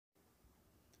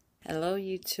Hello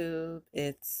YouTube,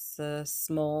 it's a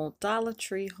small Dollar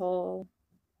Tree haul.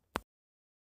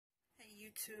 Hey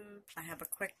YouTube, I have a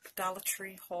quick Dollar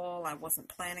Tree haul. I wasn't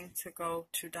planning to go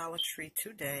to Dollar Tree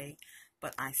today,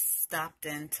 but I stopped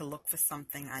in to look for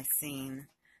something. I seen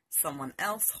someone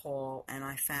else haul and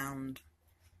I found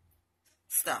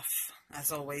stuff.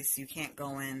 As always, you can't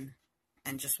go in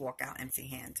and just walk out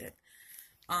empty-handed.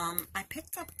 I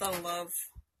picked up the Love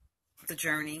the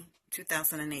Journey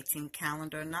 2018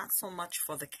 calendar, not so much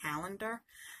for the calendar,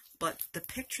 but the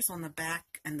pictures on the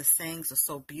back and the sayings are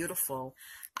so beautiful.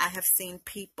 I have seen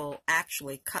people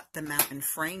actually cut them out and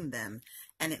frame them,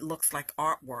 and it looks like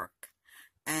artwork.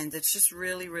 And it's just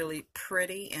really, really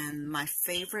pretty. And my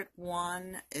favorite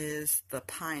one is the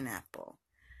pineapple.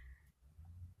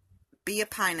 Be a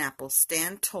pineapple,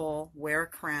 stand tall, wear a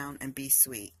crown, and be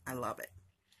sweet. I love it.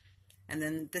 And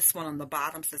then this one on the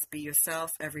bottom says, be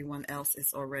yourself, everyone else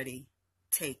is already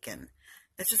taken.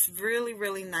 It's just really,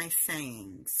 really nice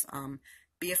sayings.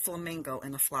 Be a flamingo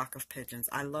in a flock of pigeons.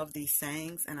 I love these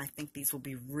sayings, and I think these will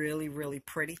be really, really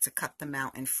pretty to cut them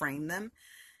out and frame them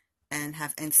and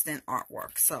have instant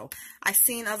artwork. So I've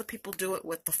seen other people do it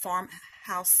with the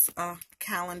farmhouse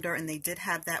calendar, and they did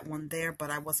have that one there, but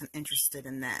I wasn't interested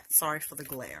in that. Sorry for the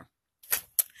glare.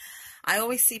 I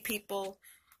always see people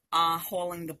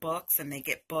hauling the books, and they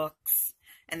get books,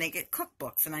 and they get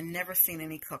cookbooks, and I never seen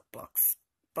any cookbooks.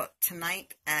 But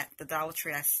tonight at the Dollar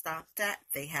Tree I stopped at,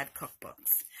 they had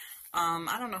cookbooks.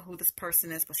 I don't know who this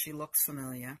person is, but she looks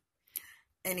familiar.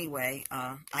 Anyway,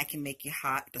 I Can Make You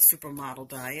Hot, the supermodel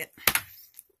diet.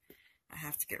 I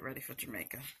have to get ready for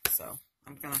Jamaica, so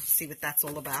I'm going to see what that's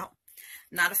all about.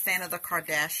 Not a fan of the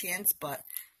Kardashians, but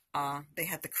they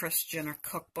had the Kris Jenner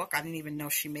cookbook. I didn't even know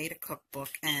she made a cookbook,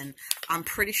 and I'm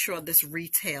pretty sure this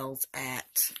retails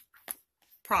at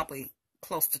probably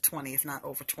close to $20, if not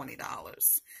over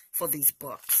 $20 for these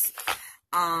books.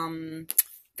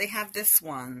 They have this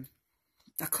one,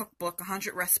 a cookbook,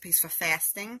 100 recipes for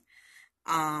fasting,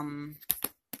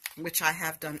 which I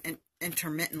have done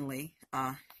intermittently.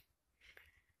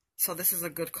 So this is a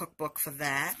good cookbook for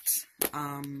that.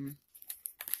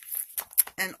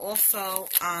 And also,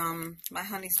 my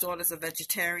honey's daughter's a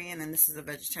vegetarian, and this is a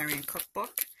vegetarian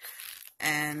cookbook.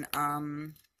 And, I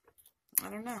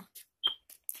don't know.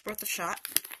 It's worth a shot.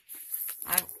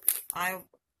 I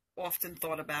often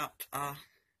thought about,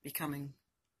 becoming,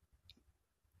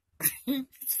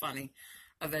 it's funny,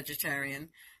 a vegetarian.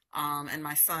 And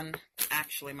my son,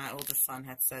 actually, my oldest son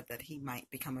had said that he might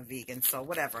become a vegan. So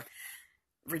whatever.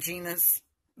 Regina's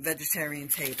Vegetarian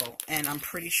Table, and I'm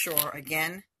pretty sure,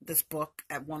 again, this book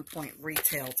at one point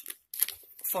retailed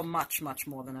for much, much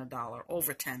more than $1,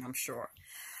 over 10, I'm sure.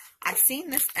 I've seen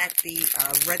this at the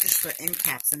register end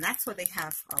caps, and that's where they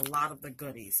have a lot of the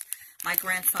goodies. My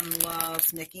grandson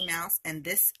loves Mickey Mouse, and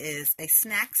this is a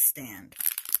snack stand.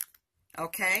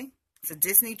 Okay, it's a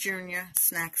Disney Junior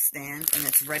snack stand, and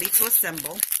it's ready to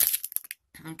assemble.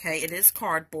 Okay, it is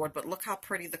cardboard, but look how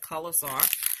pretty the colors are.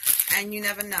 And you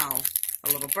never know. A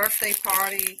little birthday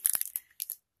party.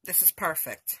 This is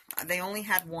perfect. They only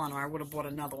had one, or I would have bought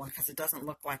another one because it doesn't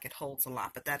look like it holds a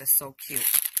lot, but that is so cute.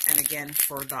 And again,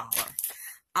 for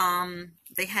 $1.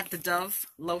 They had the Dove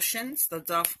lotions, the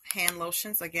Dove hand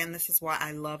lotions. Again, this is why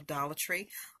I love Dollar Tree.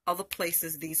 Other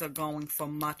places, these are going for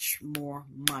much more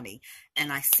money,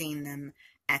 and I seen them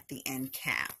at the end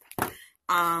cap.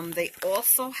 They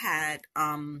also had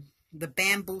the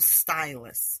bamboo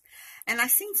stylus. And I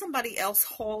seen somebody else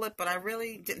haul it, but I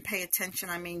really didn't pay attention.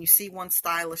 I mean, you see one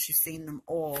stylus, you've seen them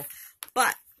all.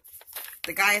 But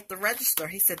the guy at the register,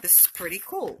 he said, this is pretty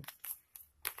cool.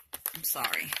 I'm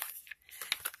sorry.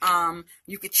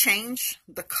 You could change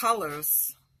the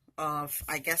colors of,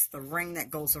 I guess, the ring that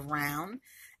goes around.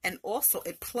 And also,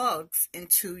 it plugs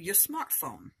into your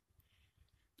smartphone.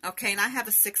 Okay, and I have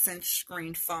a 6-inch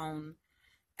screen phone.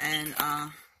 And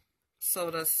so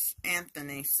does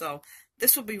Anthony. So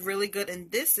this will be really good. And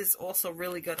this is also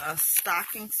really good.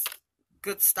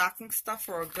 Good stocking stuff,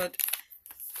 or a good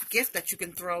gift that you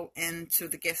can throw into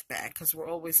the gift bag, because we're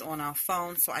always on our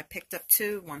phone. So I picked up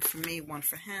 2, one for me, one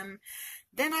for him.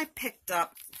 Then I picked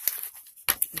up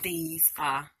these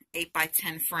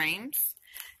 8x10 frames.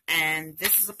 And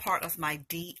this is a part of my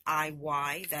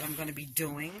DIY that I'm going to be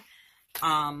doing.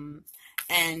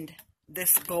 And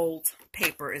this gold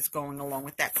paper is going along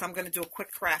with that. So I'm going to do a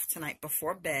quick craft tonight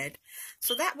before bed.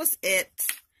 So that was it.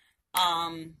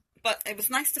 But it was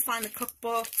nice to find the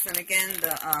cookbooks. And again,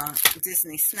 the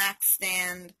Disney snack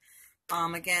stand.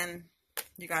 Again,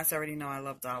 you guys already know I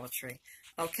love Dollar Tree.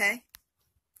 Okay?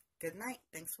 Good night.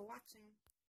 Thanks for watching.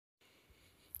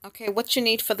 Okay, what you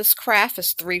need for this craft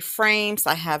is 3 frames.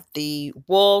 I have the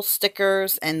wool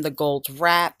stickers and the gold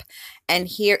wrap, and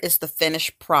here is the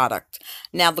finished product.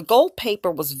 Now, the gold paper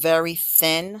was very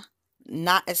thin,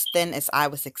 not as thin as I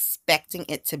was expecting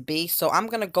it to be, so I'm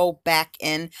going to go back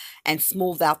in and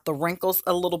smooth out the wrinkles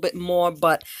a little bit more,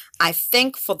 but I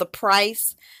think for the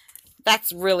price,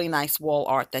 that's really nice wall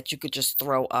art that you could just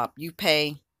throw up. You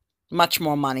pay much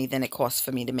more money than it costs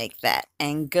for me to make that.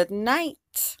 And good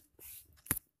night.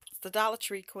 The Dollar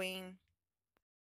Tree Queen.